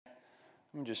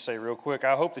Let me just say real quick,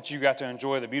 I hope that you got to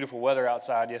enjoy the beautiful weather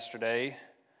outside yesterday.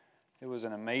 It was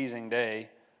an amazing day.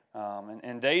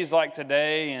 And days like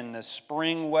today and the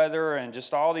spring weather and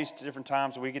just all these different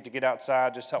times we get to get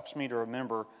outside just helps me to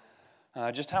remember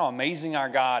just how amazing our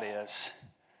God is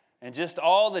and just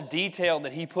all the detail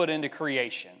that He put into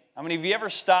creation. I mean, have you ever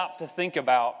stopped to think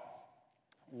about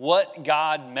what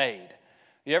God made?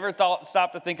 You ever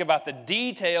stopped to think about the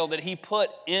detail that He put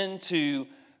into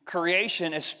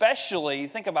creation, especially,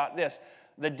 think about this,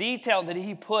 the detail that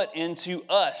He put into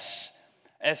us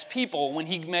as people when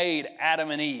He made Adam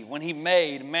and Eve, when He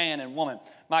made man and woman.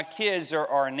 My kids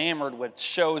are enamored with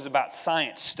shows about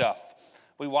science stuff.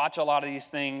 We watch a lot of these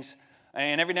things,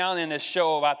 and every now and then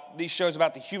these shows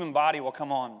about the human body will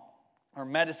come on, or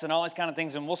medicine, all these kind of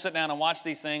things, and we'll sit down and watch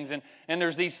these things, and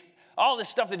there's all this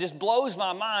stuff that just blows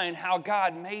my mind, how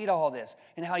God made all this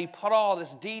and how He put all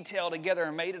this detail together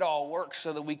and made it all work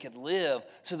so that we could live,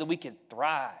 so that we could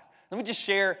thrive. Let me just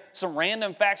share some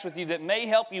random facts with you that may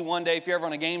help you one day if you're ever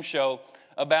on a game show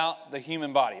about the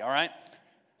human body, all right?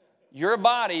 Your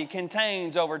body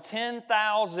contains over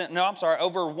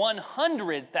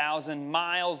 100,000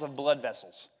 miles of blood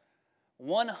vessels.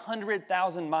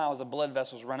 100,000 miles of blood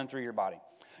vessels running through your body.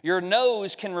 Your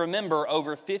nose can remember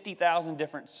over 50,000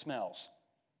 different smells.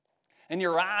 And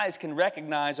your eyes can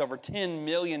recognize over 10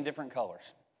 million different colors.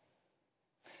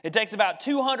 It takes about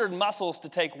 200 muscles to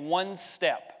take one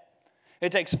step.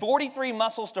 It takes 43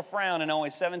 muscles to frown and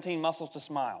only 17 muscles to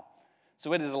smile.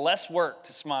 So it is less work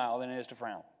to smile than it is to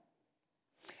frown.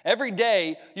 Every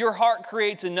day, your heart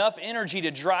creates enough energy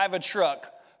to drive a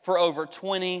truck for over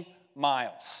 20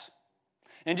 miles.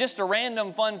 And just a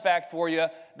random fun fact for you,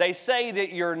 they say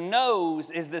that your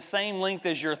nose is the same length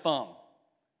as your thumb.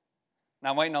 Now,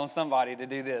 I'm waiting on somebody to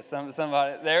do this.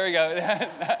 Somebody, there we go.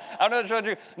 I don't know if it's really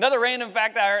true. Another random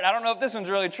fact I heard, I don't know if this one's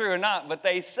really true or not, but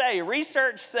they say,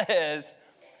 research says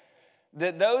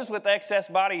that those with excess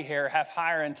body hair have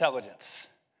higher intelligence.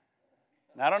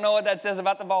 Now, I don't know what that says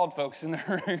about the bald folks in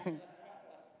the room.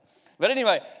 But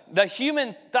anyway, the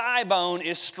human thigh bone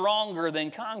is stronger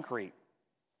than concrete.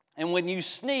 And when you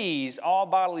sneeze, all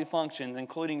bodily functions,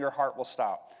 including your heart, will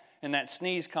stop. And that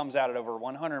sneeze comes out at over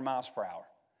 100 miles per hour.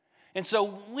 And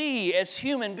so we, as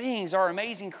human beings, are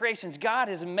amazing creations. God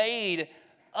has made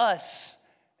us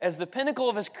as the pinnacle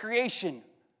of His creation.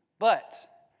 But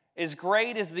as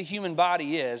great as the human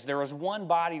body is, there is one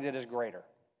body that is greater.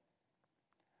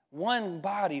 One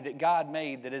body that God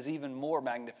made that is even more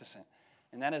magnificent.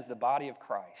 And that is the body of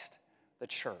Christ, the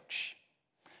church.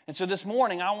 And so this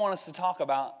morning, I want us to talk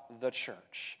about the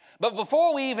church. But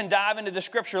before we even dive into the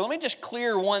scripture, let me just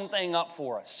clear one thing up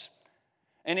for us.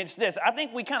 And it's this. I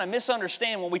think we kind of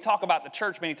misunderstand when we talk about the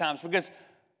church many times because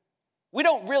we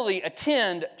don't really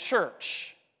attend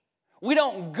church. We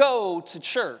don't go to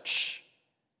church.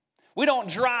 We don't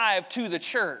drive to the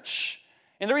church.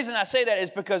 And the reason I say that is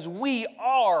because we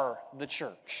are the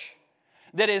church.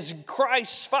 That as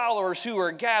Christ's followers who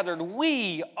are gathered,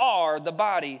 we are the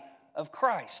body of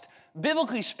Christ.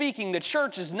 Biblically speaking, the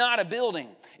church is not a building.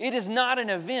 It is not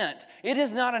an event. It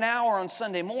is not an hour on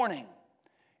Sunday morning.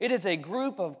 It is a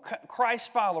group of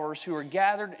Christ followers who are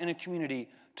gathered in a community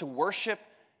to worship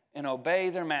and obey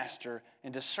their master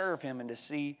and to serve Him and to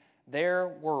see their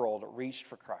world reached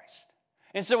for Christ.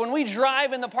 And so when we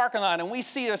drive in the parking lot and we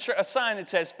see a sign that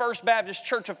says First Baptist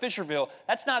Church of Fisherville,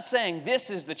 that's not saying this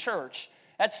is the church.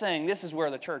 That's saying this is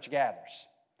where the church gathers.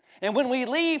 And when we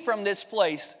leave from this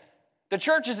place, the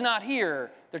church is not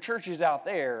here, the church is out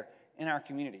there in our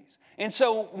communities. And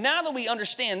so now that we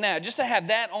understand that, just to have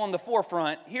that on the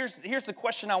forefront, here's the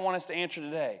question I want us to answer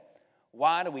today.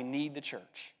 Why do we need the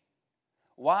church?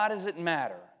 Why does it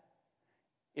matter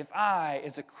if I,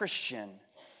 as a Christian,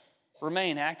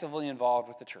 remain actively involved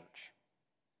with the church?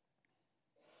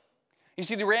 You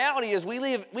see, the reality is we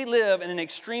live in an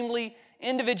extremely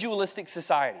individualistic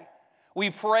society. We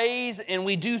praise and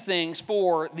we do things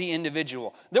for the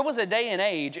individual. There was a day and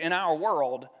age in our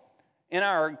world, in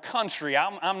our country,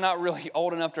 I'm not really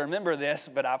old enough to remember this,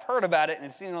 but I've heard about it and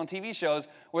seen it on TV shows,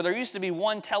 where there used to be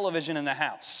one television in the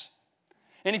house.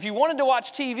 And if you wanted to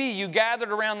watch TV, you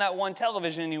gathered around that one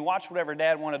television and you watched whatever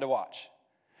Dad wanted to watch.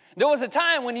 There was a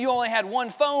time when you only had one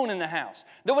phone in the house.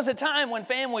 There was a time when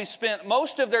families spent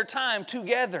most of their time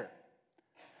together.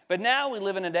 But now we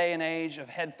live in a day and age of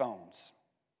headphones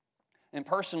and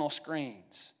personal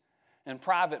screens and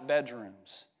private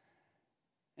bedrooms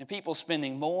and people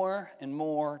spending more and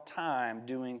more time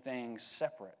doing things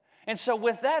separate. And so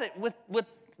with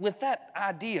that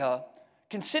idea,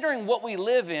 considering what we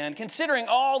live in, considering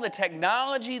all the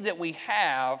technology that we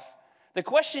have, the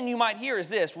question you might hear is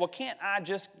this: well, can't I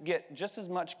just get just as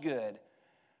much good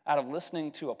out of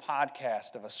listening to a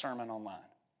podcast of a sermon online?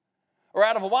 Or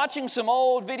out of watching some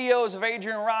old videos of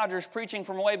Adrian Rogers preaching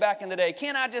from way back in the day?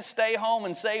 Can't I just stay home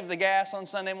and save the gas on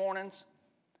Sunday mornings?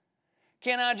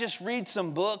 Can't I just read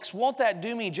some books? Won't that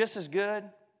do me just as good?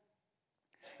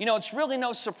 You know, it's really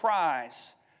no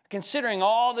surprise, considering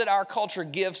all that our culture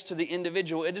gives to the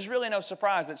individual, it is really no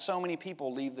surprise that so many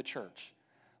people leave the church.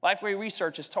 Lifeway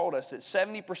Research has told us that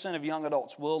 70% of young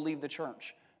adults will leave the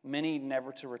church, many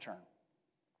never to return.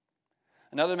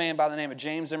 Another man by the name of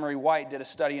James Emery White did a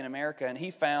study in America, and he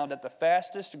found that the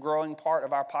fastest growing part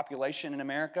of our population in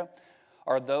America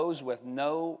are those with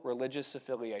no religious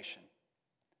affiliation.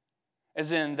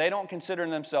 As in, they don't consider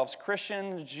themselves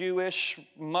Christian, Jewish,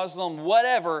 Muslim,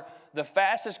 whatever. The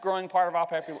fastest growing part of our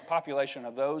population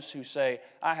are those who say,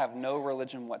 I have no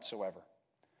religion whatsoever.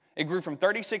 It grew from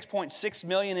 36.6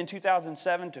 million in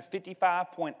 2007 to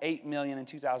 55.8 million in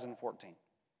 2014.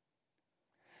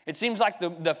 It seems like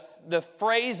the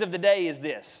phrase of the day is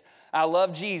this: I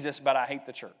love Jesus, but I hate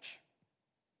the church.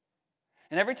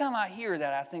 And every time I hear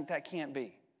that, I think that can't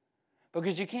be.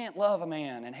 Because you can't love a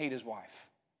man and hate his wife.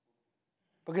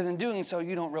 Because in doing so,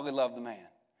 you don't really love the man.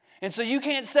 And so you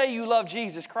can't say you love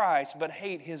Jesus Christ, but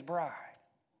hate his bride.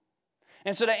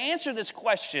 And so to answer this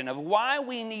question of why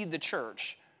we need the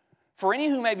church, for any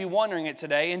who may be wondering it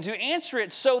today, and to answer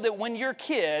it so that when your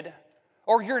kid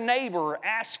or your neighbor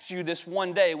asks you this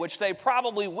one day, which they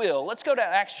probably will, let's go to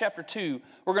Acts chapter 2.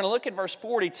 We're going to look at verse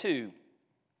 42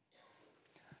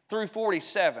 through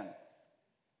 47.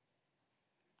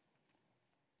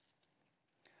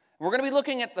 We're going to be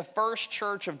looking at the first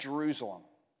church of Jerusalem.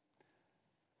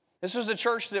 This was a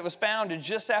church that was founded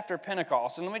just after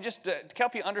Pentecost. And let me just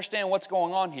help you understand what's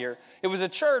going on here. It was a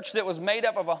church that was made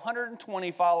up of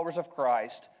 120 followers of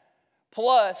Christ,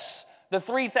 plus the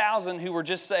 3,000 who were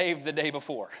just saved the day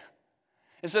before.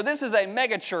 And so this is a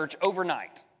mega church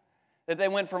overnight, that they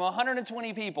went from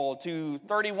 120 people to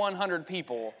 3,100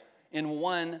 people in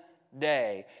one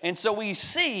day. And so we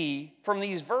see from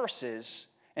these verses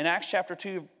in Acts chapter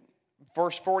 2,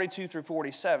 verse 42 through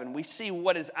 47, we see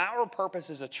what is our purpose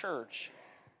as a church,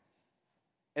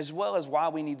 as well as why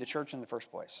we need the church in the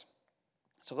first place.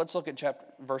 So let's look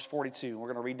at verse 42. We're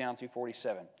going to read down through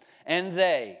 47. And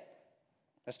they,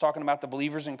 that's talking about the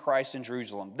believers in Christ in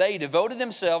Jerusalem, they devoted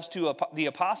themselves to the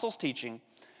apostles' teaching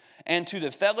and to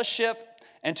the fellowship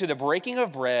and to the breaking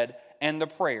of bread and the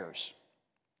prayers.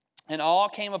 And awe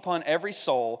came upon every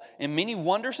soul, and many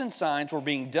wonders and signs were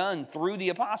being done through the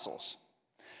apostles.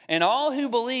 And all who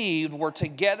believed were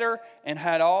together and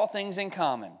had all things in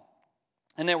common.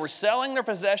 And they were selling their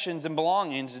possessions and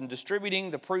belongings and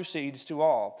distributing the proceeds to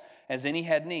all, as any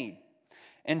had need.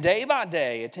 And day by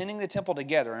day, attending the temple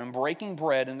together and breaking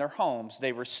bread in their homes,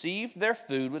 they received their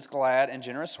food with glad and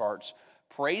generous hearts,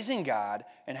 praising God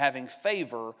and having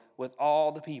favor with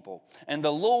all the people. And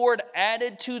the Lord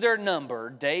added to their number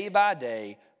day by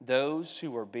day those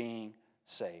who were being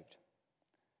saved.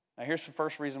 Now here's the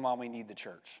first reason why we need the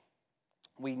church.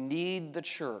 We need the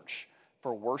church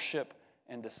for worship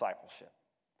and discipleship.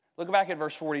 Look back at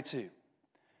verse 42.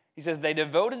 He says, they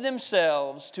devoted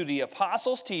themselves to the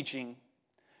apostles' teaching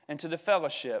and to the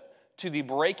fellowship, to the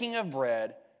breaking of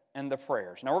bread and the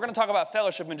prayers. Now we're going to talk about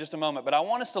fellowship in just a moment, but I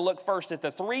want us to look first at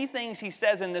the three things he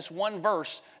says in this one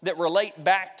verse that relate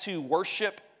back to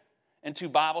worship and to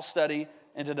Bible study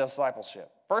and to discipleship.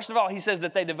 First of all, he says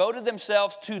that they devoted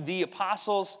themselves to the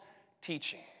apostles'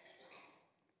 teaching.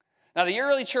 Now, the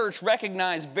early church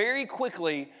recognized very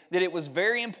quickly that it was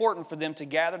very important for them to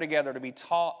gather together to be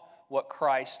taught what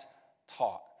Christ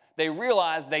taught. They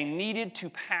realized they needed to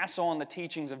pass on the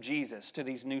teachings of Jesus to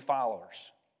these new followers.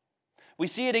 We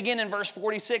see it again in verse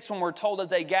 46 when we're told that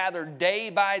they gathered day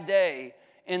by day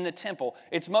in the temple.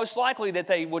 It's most likely that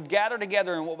they would gather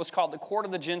together in what was called the court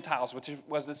of the Gentiles, which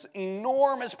was this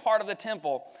enormous part of the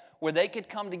temple where they could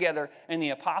come together and the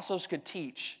apostles could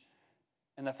teach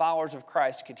and the followers of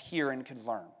Christ could hear and could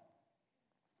learn.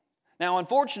 Now,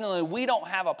 unfortunately, we don't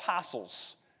have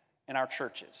apostles in our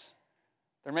churches.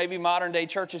 There may be modern day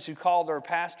churches who call their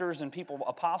pastors and people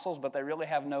apostles, but they really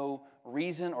have no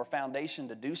reason or foundation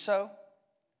to do so.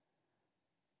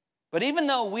 But even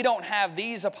though we don't have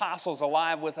these apostles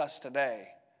alive with us today,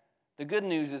 the good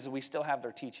news is that we still have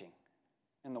their teaching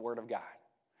in the Word of God.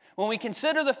 When we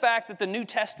consider the fact that the New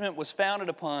Testament was founded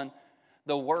upon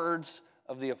the words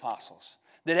of the apostles,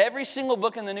 that every single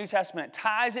book in the New Testament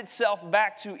ties itself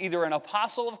back to either an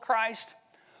apostle of Christ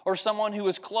or someone who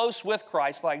was close with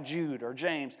Christ like Jude or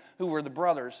James, who were the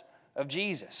brothers of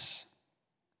Jesus.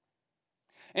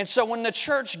 And so when the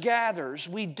church gathers,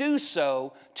 we do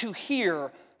so to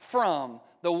hear from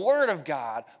the Word of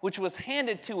God, which was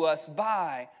handed to us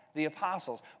by the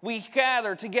apostles. We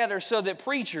gather together so that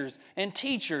preachers and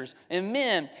teachers and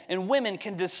men and women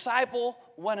can disciple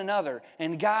one another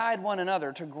and guide one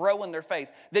another to grow in their faith.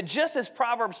 That just as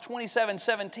Proverbs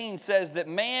 27:17 says that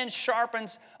man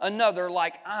sharpens another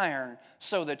like iron,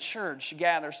 so the church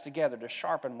gathers together to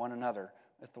sharpen one another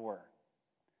with the word.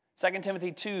 2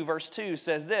 Timothy 2, verse 2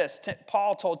 says this.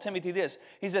 Paul told Timothy this.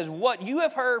 He says, "What you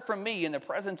have heard from me in the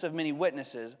presence of many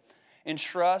witnesses,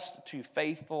 entrust to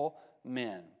faithful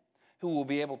men who will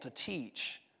be able to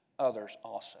teach others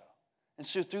also." And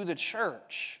so through the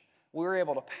church, we're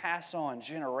able to pass on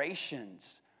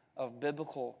generations of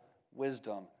biblical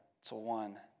wisdom to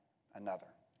one another.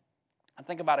 I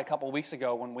think about a couple of weeks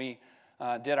ago when we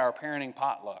did our parenting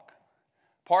potluck.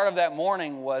 Part of that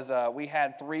morning was we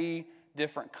had 3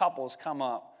 different couples come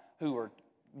up who were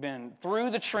been through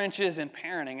the trenches in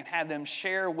parenting and had them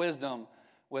share wisdom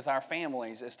with our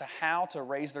families as to how to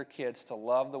raise their kids to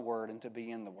love the Word and to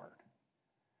be in the Word.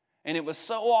 And it was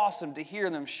so awesome to hear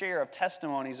them share of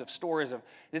testimonies, of stories of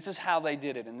this is how they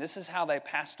did it and this is how they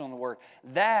passed on the Word.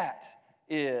 That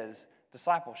is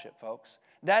discipleship, folks.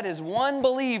 That is one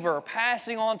believer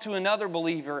passing on to another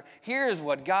believer. Here's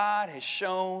what God has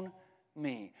shown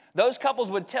me. Those couples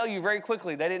would tell you very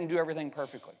quickly they didn't do everything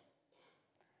perfectly,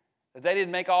 that they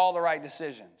didn't make all the right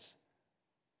decisions.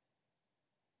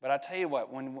 But I tell you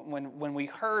what, when we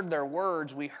heard their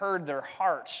words, we heard their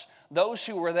hearts. Those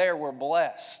who were there were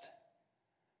blessed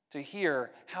to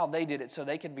hear how they did it so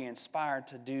they could be inspired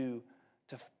to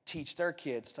teach their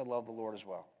kids to love the Lord as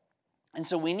well. And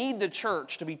so we need the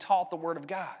church to be taught the Word of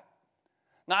God.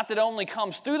 Not that it only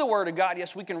comes through the Word of God.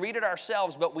 Yes, we can read it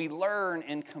ourselves, but we learn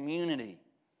in community.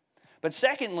 But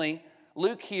secondly,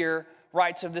 Luke here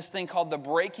writes of this thing called the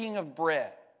breaking of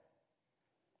bread.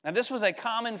 Now, this was a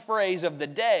common phrase of the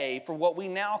day for what we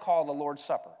now call the Lord's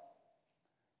Supper,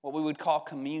 what we would call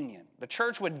communion. The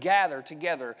church would gather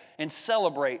together and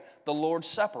celebrate the Lord's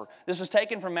Supper. This was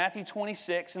taken from Matthew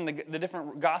 26 and the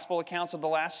different gospel accounts of the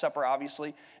Last Supper,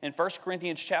 obviously, in 1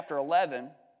 Corinthians chapter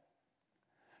 11.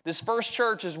 This first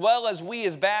church, as well as we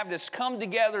as Baptists, come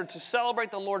together to celebrate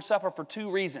the Lord's Supper for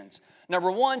 2 reasons. Number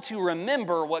one, to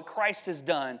remember what Christ has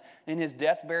done in His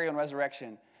death, burial, and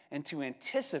resurrection, and to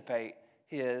anticipate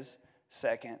His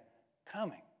second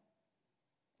coming.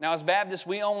 Now, as Baptists,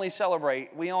 we only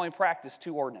practice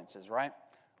 2 ordinances, right?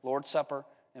 Lord's Supper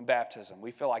and baptism.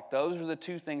 We feel like those are the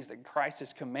 2 things that Christ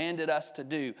has commanded us to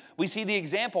do. We see the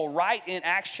example right in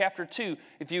Acts chapter 2.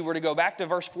 If you were to go back to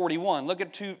verse 41, look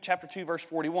at chapter 2, verse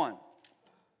 41.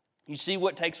 You see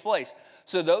what takes place.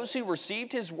 So those who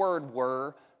received His word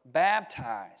were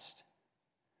baptized.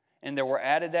 And there were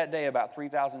added that day about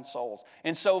 3,000 souls.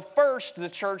 And so first the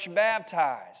church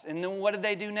baptized. And then what did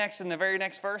they do next? In the very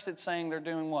next verse, it's saying they're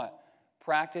doing what?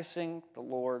 Practicing the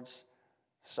Lord's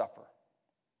Supper.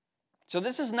 So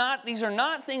these are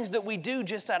not things that we do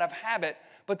just out of habit,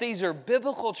 but these are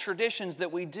biblical traditions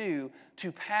that we do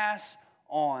to pass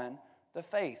on the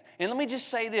faith. And let me just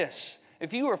say this.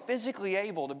 If you are physically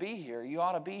able to be here, you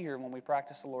ought to be here when we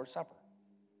practice the Lord's Supper.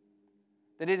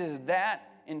 That it is that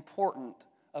important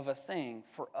of a thing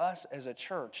for us as a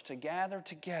church to gather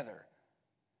together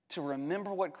to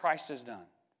remember what Christ has done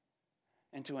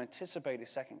and to anticipate His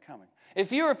second coming.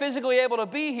 If you are physically able to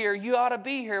be here, you ought to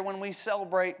be here when we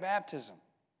celebrate baptism.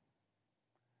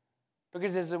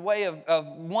 Because it's a way of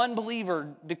one believer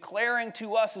declaring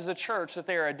to us as a church that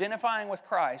they are identifying with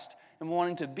Christ and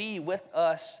wanting to be with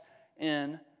us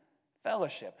in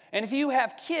fellowship. And if you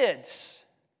have kids,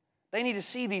 they need to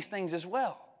see these things as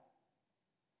well.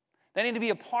 They need to be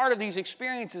a part of these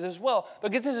experiences as well,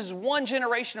 because this is one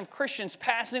generation of Christians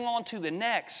passing on to the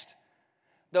next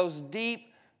those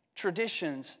deep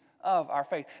traditions of our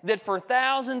faith. That for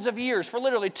thousands of years, for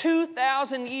literally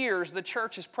 2,000 years, the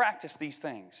church has practiced these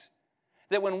things.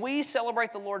 That when we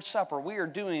celebrate the Lord's Supper, we are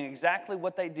doing exactly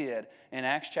what they did in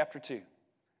Acts chapter 2.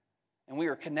 And we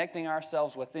are connecting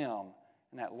ourselves with them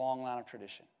in that long line of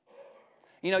tradition.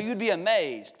 You know, you'd be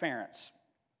amazed, parents,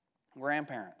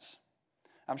 grandparents.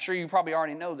 I'm sure you probably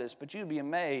already know this, but you'd be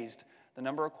amazed the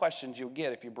number of questions you'll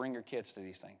get if you bring your kids to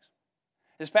these things.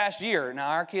 This past year, now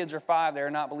our kids are 5,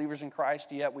 they're not believers in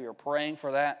Christ yet. We are praying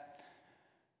for that.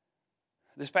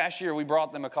 This past year, we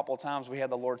brought them a couple of times. We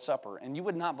had the Lord's Supper, and you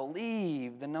would not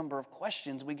believe the number of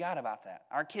questions we got about that.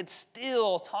 Our kids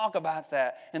still talk about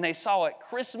that, and they saw it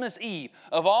Christmas Eve.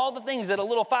 Of all the things that a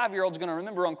little 5-year-old's going to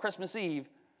remember on Christmas Eve,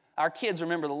 our kids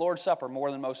remember the Lord's Supper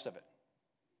more than most of it.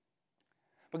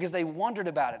 Because they wondered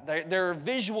about it. They're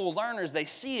visual learners. They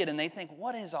see it, and they think,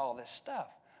 what is all this stuff?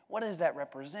 What does that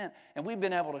represent? And we've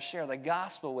been able to share the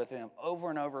gospel with them over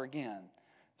and over again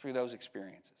through those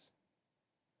experiences.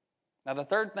 Now, the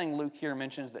third thing Luke here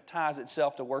mentions that ties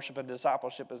itself to worship and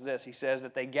discipleship is this. He says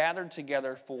that they gathered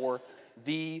together for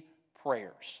the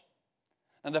prayers.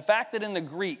 Now, the fact that in the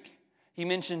Greek he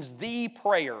mentions the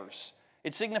prayers,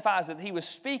 it signifies that he was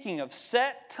speaking of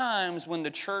set times when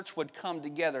the church would come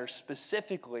together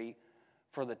specifically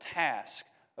for the task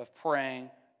of praying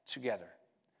together,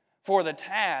 for the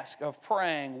task of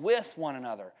praying with one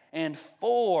another and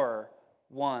for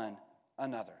one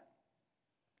another.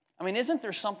 I mean, isn't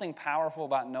there something powerful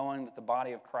about knowing that the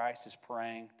body of Christ is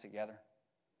praying together?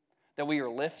 That we are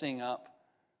lifting up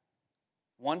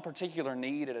one particular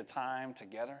need at a time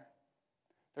together?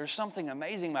 There's something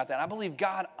amazing about that. I believe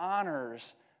God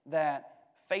honors that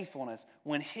faithfulness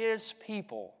when His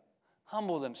people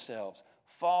humble themselves,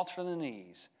 fall to their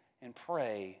knees, and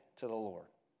pray to the Lord.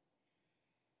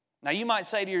 Now, you might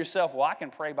say to yourself, well, I can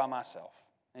pray by myself,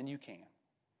 and you can.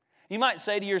 You might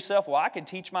say to yourself, well, I can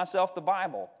teach myself the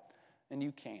Bible, and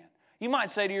you can. You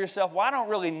might say to yourself, well, I don't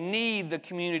really need the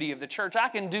community of the church. I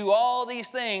can do all these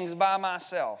things by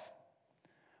myself.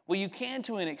 Well, you can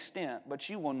to an extent, but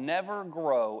you will never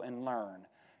grow and learn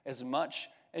as much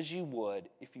as you would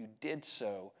if you did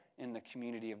so in the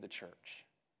community of the church.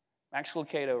 Max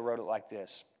Lucado wrote it like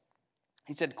this.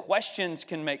 He said, questions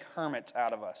can make hermits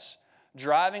out of us,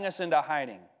 driving us into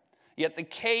hiding. Yet the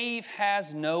cave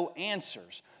has no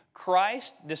answers.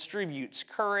 Christ distributes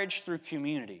courage through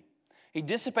community. He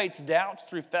dissipates doubts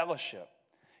through fellowship.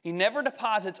 He never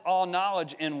deposits all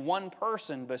knowledge in one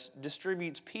person, but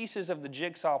distributes pieces of the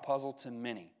jigsaw puzzle to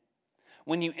many.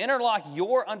 When you interlock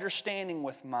your understanding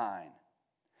with mine,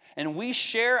 and we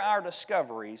share our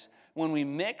discoveries, when we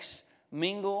mix,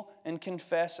 mingle, and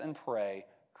confess and pray,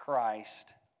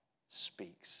 Christ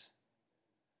speaks.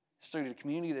 It's through the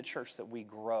community of the church that we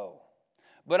grow.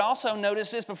 But also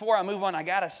notice this, before I move on, I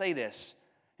got to say this.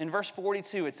 In verse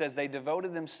 42, it says they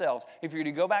devoted themselves. If you're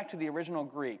to go back to the original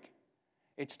Greek,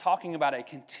 it's talking about a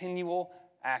continual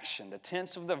action. The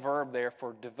tense of the verb there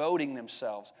for devoting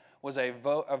themselves was a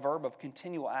verb of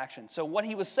continual action. So what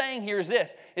he was saying here is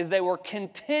this, is they were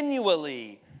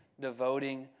continually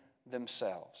devoting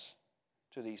themselves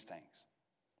to these things.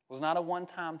 It was not a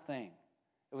one-time thing.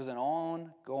 It was an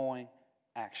ongoing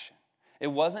action. It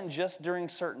wasn't just during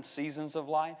certain seasons of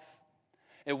life.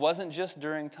 It wasn't just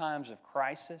during times of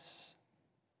crisis.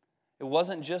 It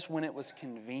wasn't just when it was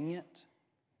convenient.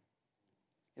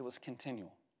 It was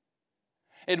continual.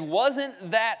 It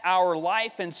wasn't that our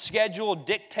life and schedule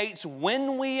dictates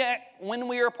when we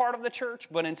are a part of the church,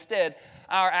 but instead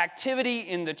our activity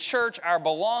in the church, our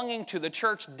belonging to the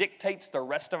church dictates the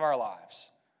rest of our lives.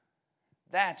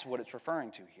 That's what it's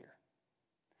referring to here.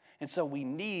 And so we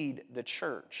need the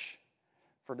church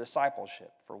for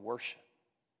discipleship, for worship.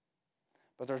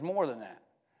 But there's more than that.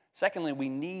 Secondly, we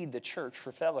need the church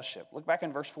for fellowship. Look back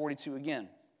in verse 42 again.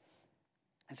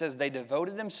 It says, they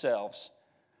devoted themselves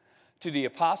to the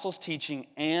apostles' teaching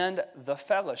and the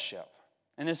fellowship.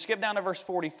 And then skip down to verse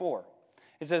 44.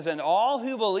 It says, and all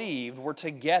who believed were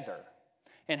together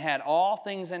and had all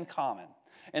things in common.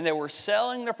 And they were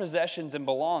selling their possessions and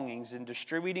belongings and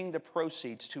distributing the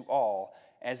proceeds to all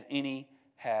as any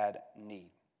had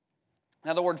need.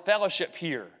 Now the word fellowship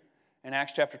here in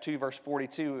Acts chapter 2, verse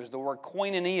 42 is the word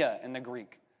koinonia in the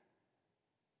Greek.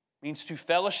 It means to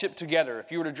fellowship together.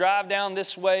 If you were to drive down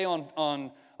this way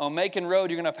on Macon Road,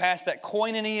 you're going to pass that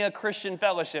koinonia Christian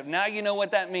fellowship. Now you know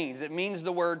what that means. It means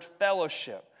the word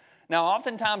fellowship. Now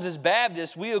oftentimes as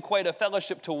Baptists, we equate a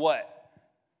fellowship to what?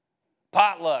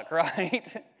 Potluck,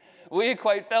 right? We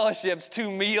equate fellowships to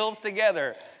meals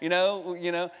together, you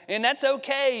know, and that's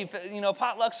okay.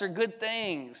 Potlucks are good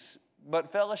things,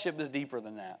 but fellowship is deeper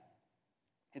than that.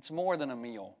 It's more than a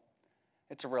meal.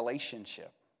 It's a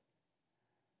relationship.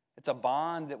 It's a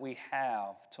bond that we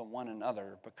have to one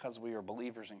another because we are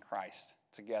believers in Christ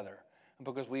together and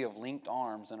because we have linked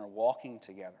arms and are walking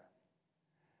together.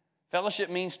 Fellowship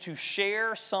means to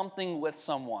share something with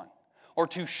someone or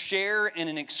to share in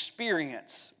an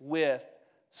experience with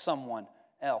someone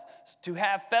else. To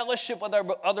have fellowship with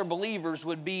other believers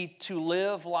would be to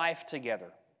live life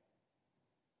together,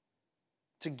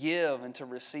 to give and to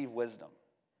receive wisdom,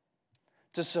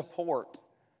 to support,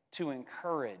 to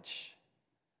encourage,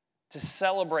 to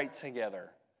celebrate together,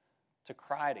 to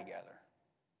cry together.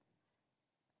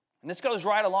 And this goes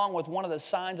right along with one of the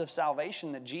signs of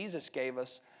salvation that Jesus gave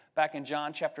us back in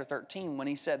John chapter 13 when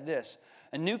he said this,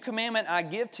 a new commandment I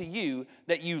give to you,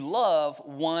 that you love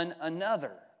one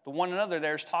another. The one another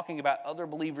there is talking about other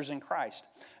believers in Christ.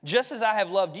 Just as I have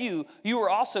loved you, you are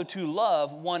also to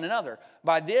love one another.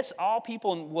 By this, all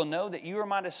people will know that you are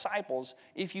my disciples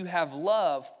if you have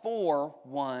love for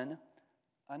one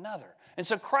another. And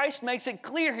so Christ makes it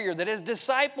clear here that as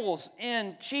disciples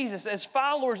in Jesus, as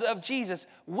followers of Jesus,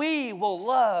 we will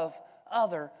love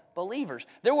other believers.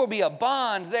 There will be a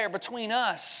bond there between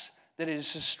us that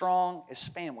is as strong as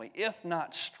family, if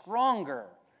not stronger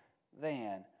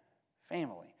than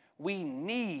family. We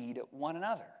need one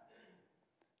another.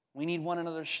 We need one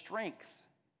another's strength.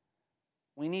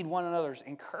 We need one another's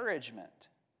encouragement.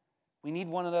 We need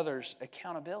one another's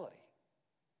accountability.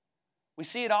 We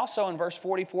see it also in verse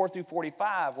 44 through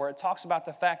 45, where it talks about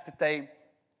the fact that they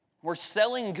were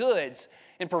selling goods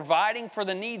and providing for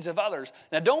the needs of others.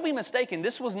 Now, don't be mistaken,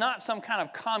 this was not some kind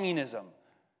of communism,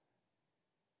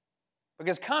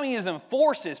 because communism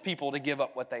forces people to give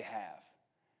up what they have.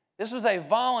 This was a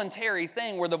voluntary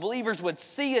thing where the believers would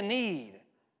see a need,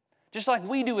 just like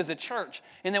we do as a church,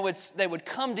 and they would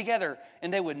come together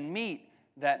and they would meet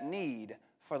that need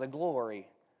for the glory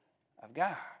of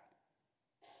God.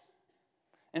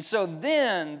 And so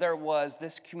then there was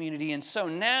this community, and so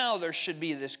now there should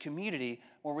be this community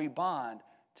where we bond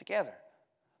together.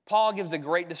 Paul gives a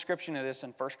great description of this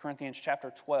in 1 Corinthians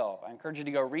chapter 12. I encourage you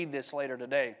to go read this later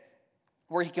today,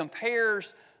 where he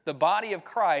compares the body of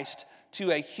Christ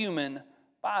to a human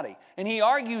body. And he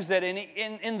argues that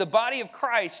in the body of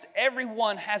Christ,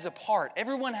 everyone has a part,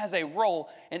 everyone has a role,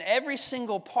 and every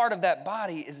single part of that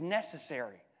body is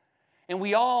necessary. And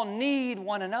we all need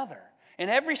one another. And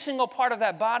every single part of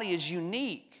that body is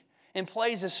unique and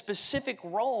plays a specific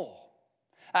role.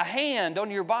 A hand on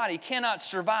your body cannot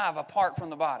survive apart from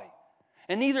the body.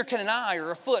 And neither can an eye or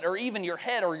a foot or even your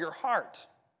head or your heart.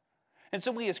 And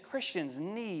so we as Christians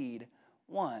need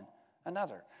one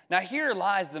another. Now here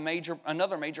lies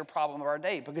another major problem of our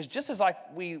day, because just as like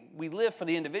we live for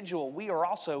the individual, we are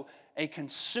also a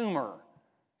consumer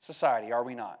society, are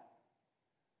we not?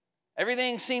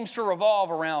 Everything seems to revolve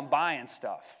around buying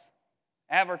stuff.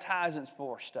 Advertisements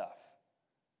for stuff.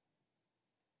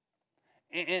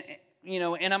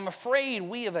 And I'm afraid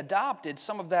we have adopted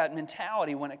some of that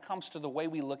mentality when it comes to the way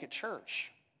we look at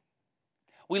church.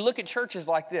 We look at churches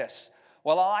like this.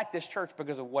 Well, I like this church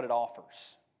because of what it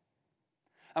offers.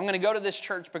 I'm going to go to this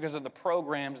church because of the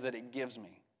programs that it gives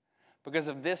me, because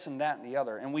of this and that and the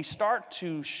other. And we start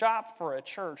to shop for a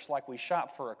church like we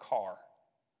shop for a car.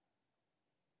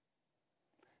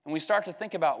 And we start to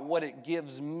think about what it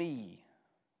gives me.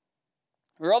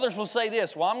 Or others will say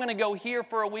this, well, I'm going to go here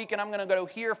for a week and I'm going to go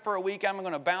here for a week. I'm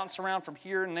going to bounce around from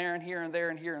here and there and here and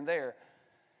there and here and there.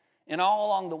 And all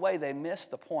along the way, they miss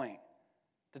the point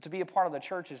that to be a part of the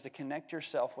church is to connect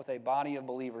yourself with a body of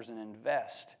believers and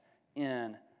invest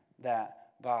in that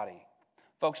body.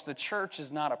 Folks, the church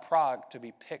is not a product to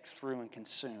be picked through and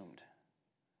consumed,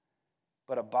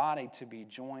 but a body to be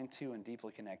joined to and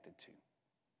deeply connected to.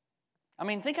 I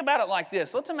mean, think about it like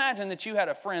this. Let's imagine that you had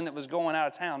a friend that was going out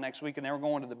of town next week and they were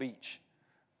going to the beach.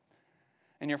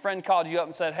 And your friend called you up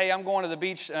and said, hey, I'm going to the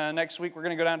beach next week. We're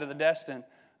going to go down to the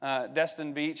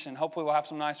Destin Beach, and hopefully we'll have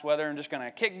some nice weather and just going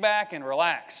to kick back and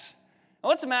relax. Now,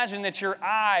 let's imagine that your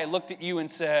eye looked at you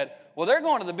and said, well, they're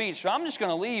going to the beach, so I'm just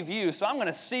going to leave you, so I'm going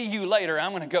to see you later.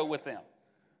 I'm going to go with them.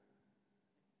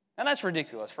 And that's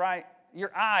ridiculous, right?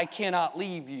 Your eye cannot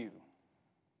leave you.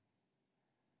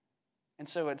 And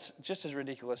so it's just as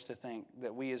ridiculous to think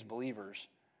that we as believers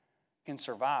can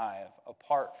survive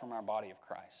apart from our body of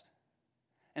Christ.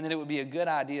 And that it would be a good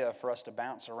idea for us to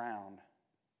bounce around.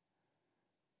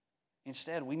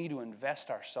 Instead, we need to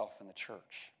invest ourselves in the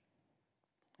church.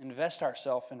 Invest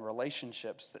ourselves in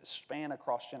relationships that span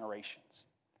across generations.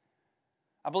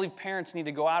 I believe parents need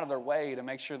to go out of their way to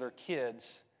make sure their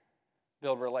kids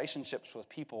build relationships with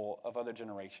people of other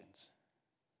generations.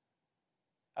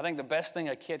 I think the best thing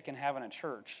a kid can have in a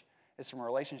church is some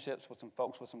relationships with some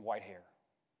folks with some white hair.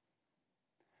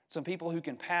 Some people who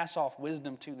can pass off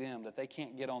wisdom to them that they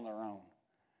can't get on their own,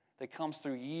 that comes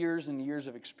through years and years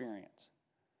of experience.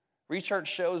 Research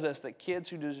shows us that kids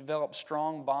who develop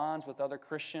strong bonds with other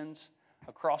Christians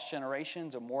across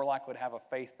generations are more likely to have a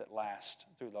faith that lasts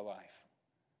through their life.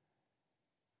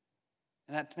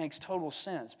 And that makes total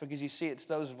sense because you see, it's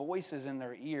those voices in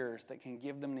their ears that can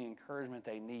give them the encouragement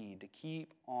they need to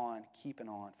keep on keeping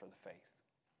on for the faith.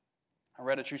 I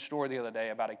read a true story the other day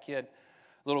about a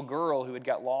little girl who had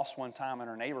got lost one time in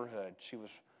her neighborhood. She was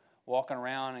walking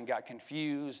around and got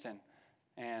confused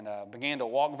and began to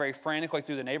walk very frantically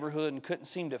through the neighborhood and couldn't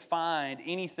seem to find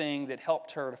anything that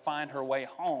helped her to find her way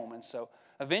home. And so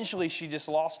eventually she just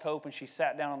lost hope and she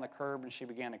sat down on the curb and she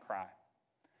began to cry.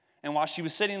 And while she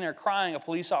was sitting there crying, a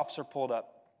police officer pulled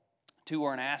up to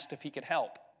her and asked if he could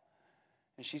help.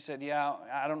 And she said, yeah,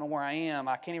 I don't know where I am.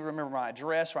 I can't even remember my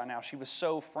address right now. She was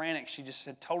so frantic, she just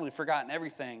had totally forgotten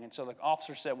everything. And so the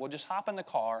officer said, well, just hop in the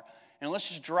car and let's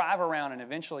just drive around, and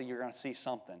eventually you're going to see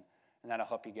something, and that'll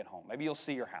help you get home. Maybe you'll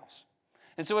see your house.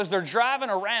 And so as they're driving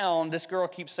around, this girl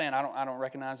keeps saying, I don't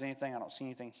recognize anything. I don't see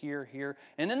anything here.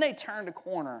 And then they turned a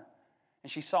corner,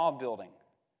 and she saw a building.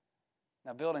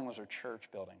 That building was her church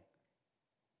building.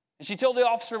 And she told the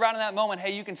officer right in that moment,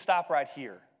 hey, you can stop right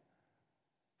here,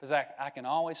 because I can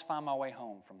always find my way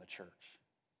home from the church.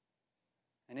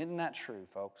 And isn't that true,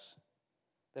 folks?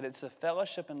 That it's the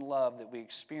fellowship and love that we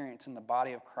experience in the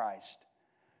body of Christ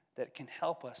that can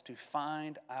help us to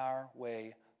find our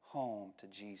way home to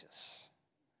Jesus.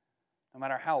 No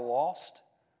matter how lost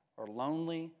or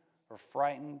lonely or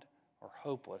frightened or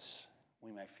hopeless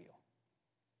we may feel.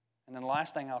 And then the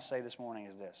last thing I'll say this morning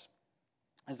is this,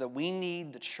 is that we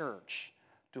need the church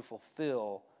to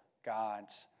fulfill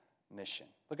God's mission.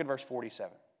 Look at verse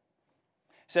 47. It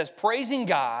says, praising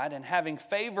God and having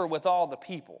favor with all the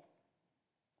people.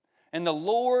 And the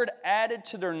Lord added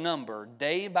to their number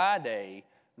day by day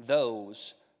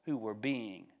those who were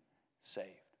being saved.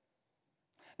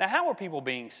 Now, how were people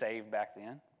being saved back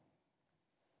then?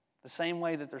 The same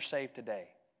way that they're saved today.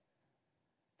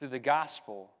 Through the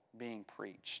gospel being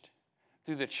preached.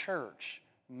 Through the church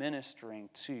ministering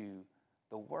to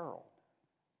the world.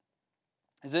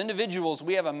 As individuals,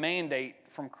 we have a mandate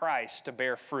from Christ to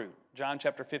bear fruit. John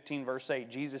chapter 15, verse 8,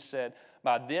 Jesus said,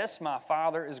 by this my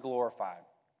Father is glorified,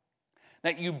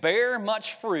 that you bear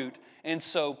much fruit and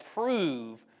so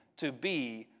prove to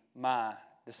be my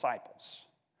disciples.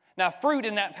 Now, fruit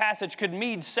in that passage could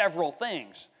mean several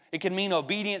things. It can mean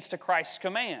obedience to Christ's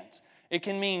commands. It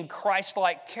can mean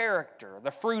Christ-like character,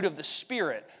 the fruit of the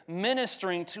Spirit,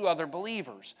 ministering to other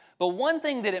believers. But one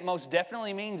thing that it most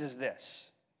definitely means is this: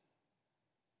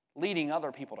 leading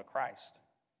other people to Christ.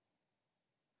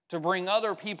 To bring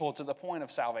other people to the point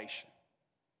of salvation.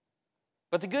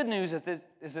 But the good news is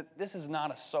that this is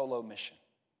not a solo mission.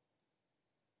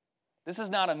 This is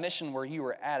not a mission where you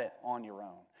were at it on your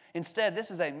own. Instead,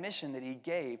 this is a mission that he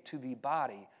gave to the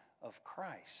body of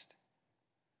Christ.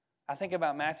 I think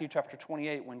about Matthew chapter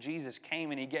 28 when Jesus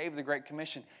came and he gave the Great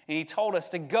Commission and he told us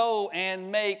to go and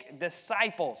make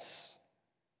disciples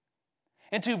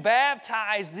and to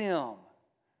baptize them,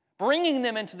 bringing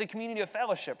them into the community of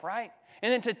fellowship, right?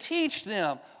 And then to teach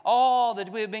them all that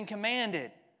we have been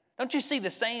commanded. Don't you see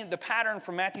the pattern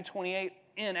from Matthew 28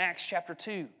 in Acts chapter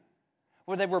 2?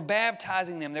 Where they were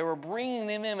baptizing them, they were bringing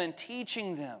them in and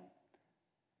teaching them.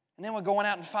 And then we're going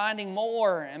out and finding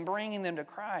more and bringing them to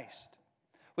Christ.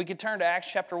 We could turn to Acts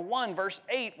chapter 1, verse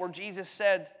 8, where Jesus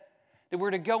said that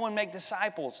we're to go and make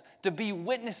disciples, to be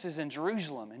witnesses in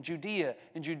Jerusalem and Judea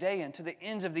and to the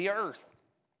ends of the earth.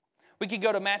 We could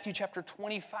go to Matthew chapter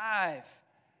 25,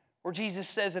 where Jesus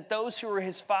says that those who are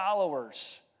his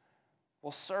followers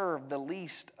will serve the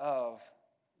least of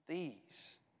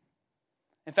these.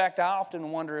 In fact, I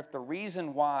often wonder if the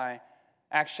reason why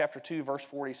Acts chapter 2, verse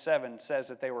 47 says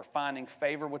that they were finding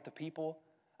favor with the people,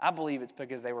 I believe it's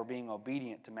because they were being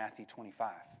obedient to Matthew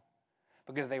 25.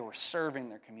 Because they were serving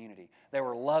their community. They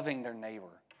were loving their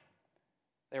neighbor.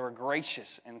 They were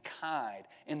gracious and kind.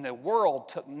 And the world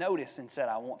took notice and said,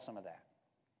 I want some of that.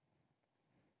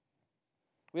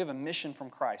 We have a mission from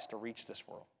Christ to reach this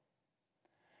world.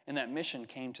 And that mission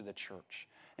came to the church.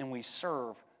 And we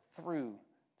serve through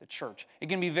the church. It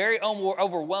can be very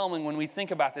overwhelming when we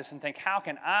think about this and think, how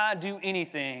can I do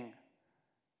anything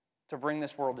to bring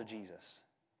this world to Jesus?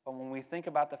 But when we think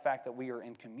about the fact that we are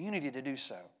in community to do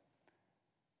so,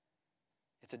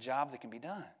 it's a job that can be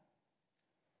done.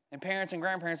 And parents and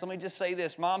grandparents, let me just say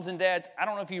this. Moms and dads, I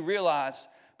don't know if you realize,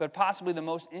 but possibly the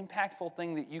most impactful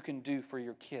thing that you can do for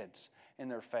your kids in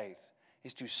their faith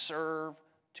is to serve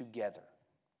together.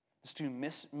 It's to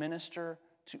minister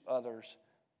to others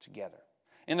together.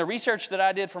 In the research that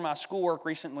I did for my schoolwork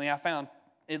recently, I found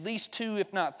at least 2,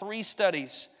 if not 3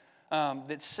 studies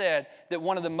that said that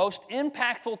one of the most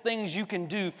impactful things you can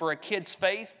do for a kid's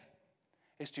faith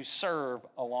is to serve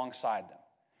alongside them,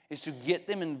 is to get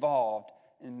them involved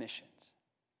in missions.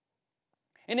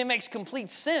 And it makes complete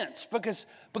sense because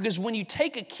when you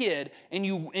take a kid and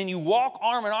you walk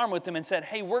arm in arm with them and said,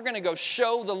 hey, we're going to go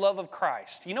show the love of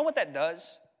Christ, you know what that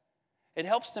does? It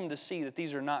helps them to see that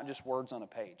these are not just words on a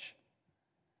page.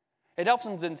 It helps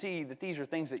them to see that these are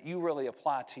things that you really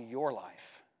apply to your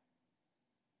life.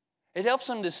 It helps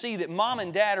them to see that mom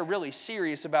and dad are really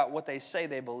serious about what they say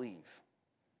they believe.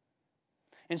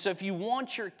 And so if you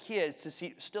want your kids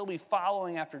to still be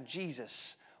following after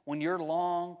Jesus when you're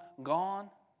long gone,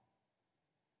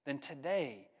 then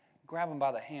today, grab them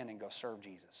by the hand and go serve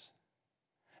Jesus.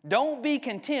 Don't be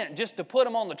content just to put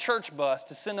them on the church bus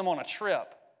to send them on a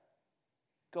trip.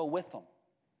 Go with them.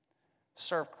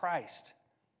 Serve Christ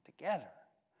together.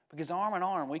 Because arm in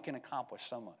arm, we can accomplish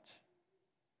so much.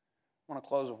 I want to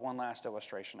close with one last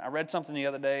illustration. I read something the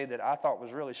other day that I thought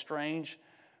was really strange,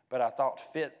 but I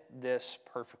thought fit this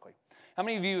perfectly. How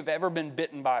many of you have ever been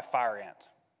bitten by a fire ant?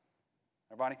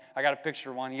 Everybody? I got a picture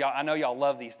of one. I know y'all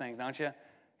love these things, don't you?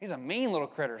 These are mean little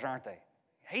critters, aren't they?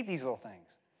 I hate these little things.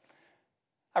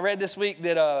 I read this week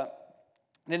that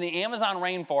in the Amazon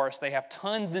rainforest, they have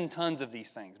tons and tons of these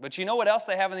things. But you know what else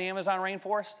they have in the Amazon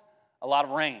rainforest? A lot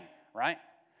of rain, right?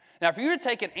 Now, if you were to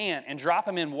take an ant and drop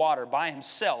him in water by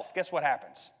himself, guess what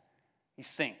happens? He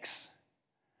sinks.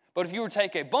 But if you were to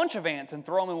take a bunch of ants and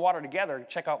throw them in water together,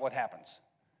 check out what happens.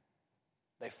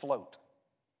 They float.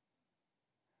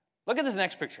 Look at this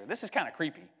next picture. This is kind of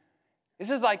creepy.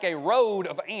 This is like a road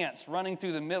of ants running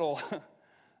through the middle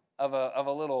of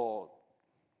a little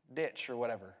ditch or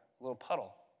whatever, a little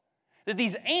puddle. That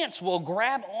these ants will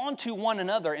grab onto one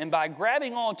another, and by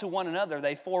grabbing onto one another,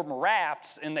 they form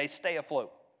rafts and they stay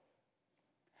afloat.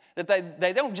 That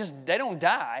they don't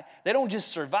die, they don't just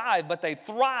survive, but they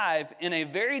thrive in a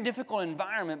very difficult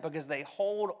environment because they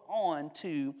hold on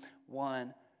to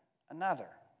one another.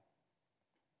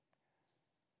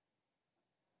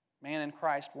 Man in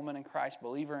Christ, woman in Christ,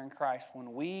 believer in Christ,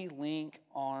 when we link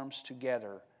arms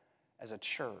together as a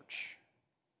church,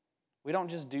 we don't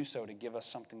just do so to give us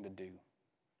something to do.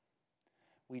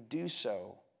 We do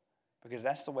so because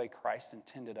that's the way Christ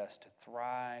intended us to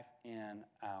thrive in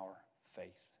our faith.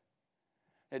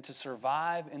 That to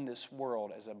survive in this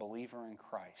world as a believer in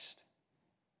Christ,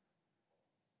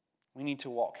 we need to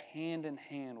walk hand in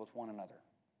hand with one another,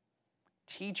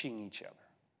 teaching each other,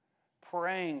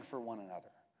 praying for one another,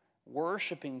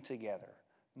 worshiping together,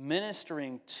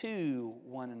 ministering to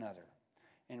one another,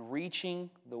 and reaching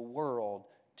the world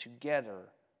together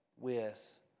with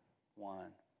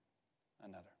one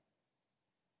another.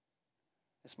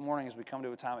 This morning, as we come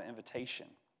to a time of invitation,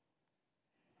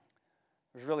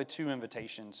 there's really two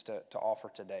invitations to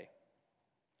offer today.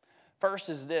 First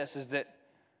is this, is that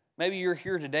maybe you're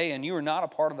here today and you are not a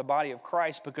part of the body of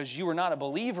Christ because you are not a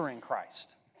believer in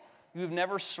Christ. You've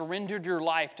never surrendered your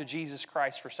life to Jesus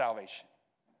Christ for salvation.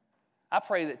 I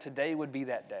pray that today would be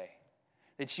that day,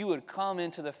 that you would come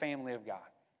into the family of God,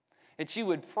 that you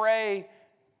would pray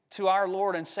to our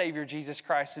Lord and Savior Jesus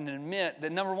Christ and admit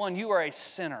that, number one, you are a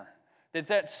sinner,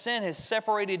 that sin has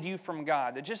separated you from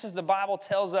God, that just as the Bible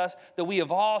tells us that we have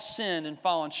all sinned and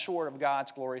fallen short of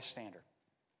God's glorious standard.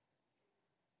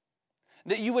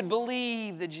 That you would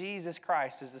believe that Jesus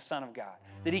Christ is the Son of God,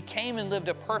 that He came and lived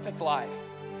a perfect life,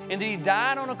 and that He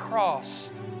died on a cross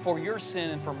for your sin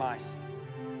and for my sin.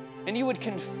 And you would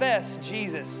confess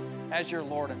Jesus as your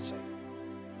Lord and Savior.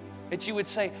 That you would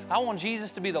say, I want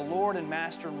Jesus to be the Lord and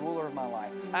Master and ruler of my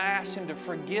life. I ask Him to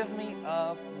forgive me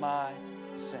of my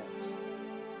sins.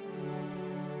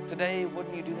 Today,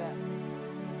 wouldn't you do that?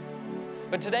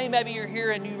 But today, maybe you're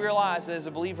here and you realize that as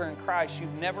a believer in Christ,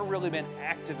 you've never really been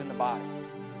active in the body.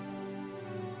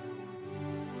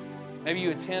 Maybe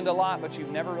you attend a lot, but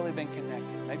you've never really been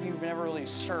connected. Maybe you've never really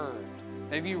served.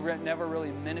 Maybe you've never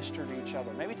really ministered to each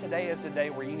other. Maybe today is the day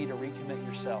where you need to recommit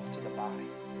yourself to the body.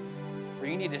 Where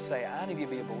you need to say, I need to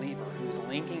be a believer who's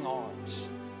linking arms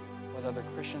with other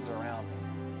Christians around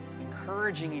me,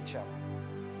 encouraging each other,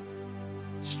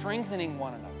 strengthening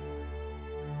one another.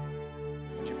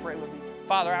 Would you pray with me?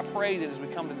 Father, I pray that as we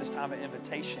come to this time of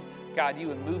invitation, God, you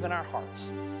would move in our hearts.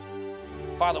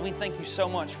 Father, we thank you so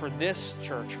much for this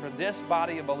church, for this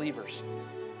body of believers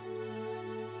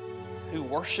who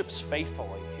worships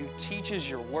faithfully, who teaches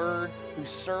your word, who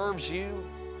serves you,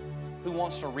 who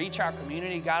wants to reach our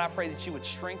community. God, I pray that you would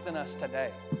strengthen us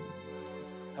today.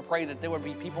 I pray that there would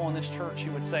be people in this church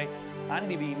who would say, I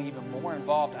need to be even more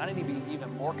involved. I need to be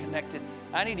even more connected.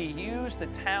 I need to use the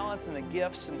talents and the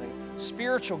gifts and the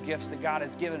spiritual gifts that God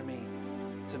has given me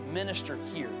to minister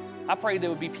here. I pray there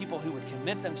would be people who would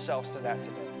commit themselves to that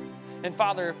today. And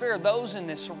Father, if there are those in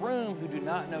this room who do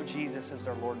not know Jesus as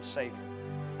their Lord and Savior,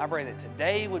 I pray that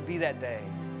today would be that day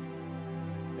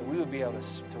that we would be able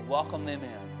to welcome them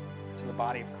in to the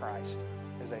body of Christ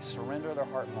as they surrender their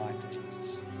heart and life to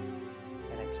Jesus.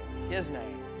 And it's in His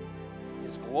name,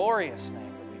 His glorious name,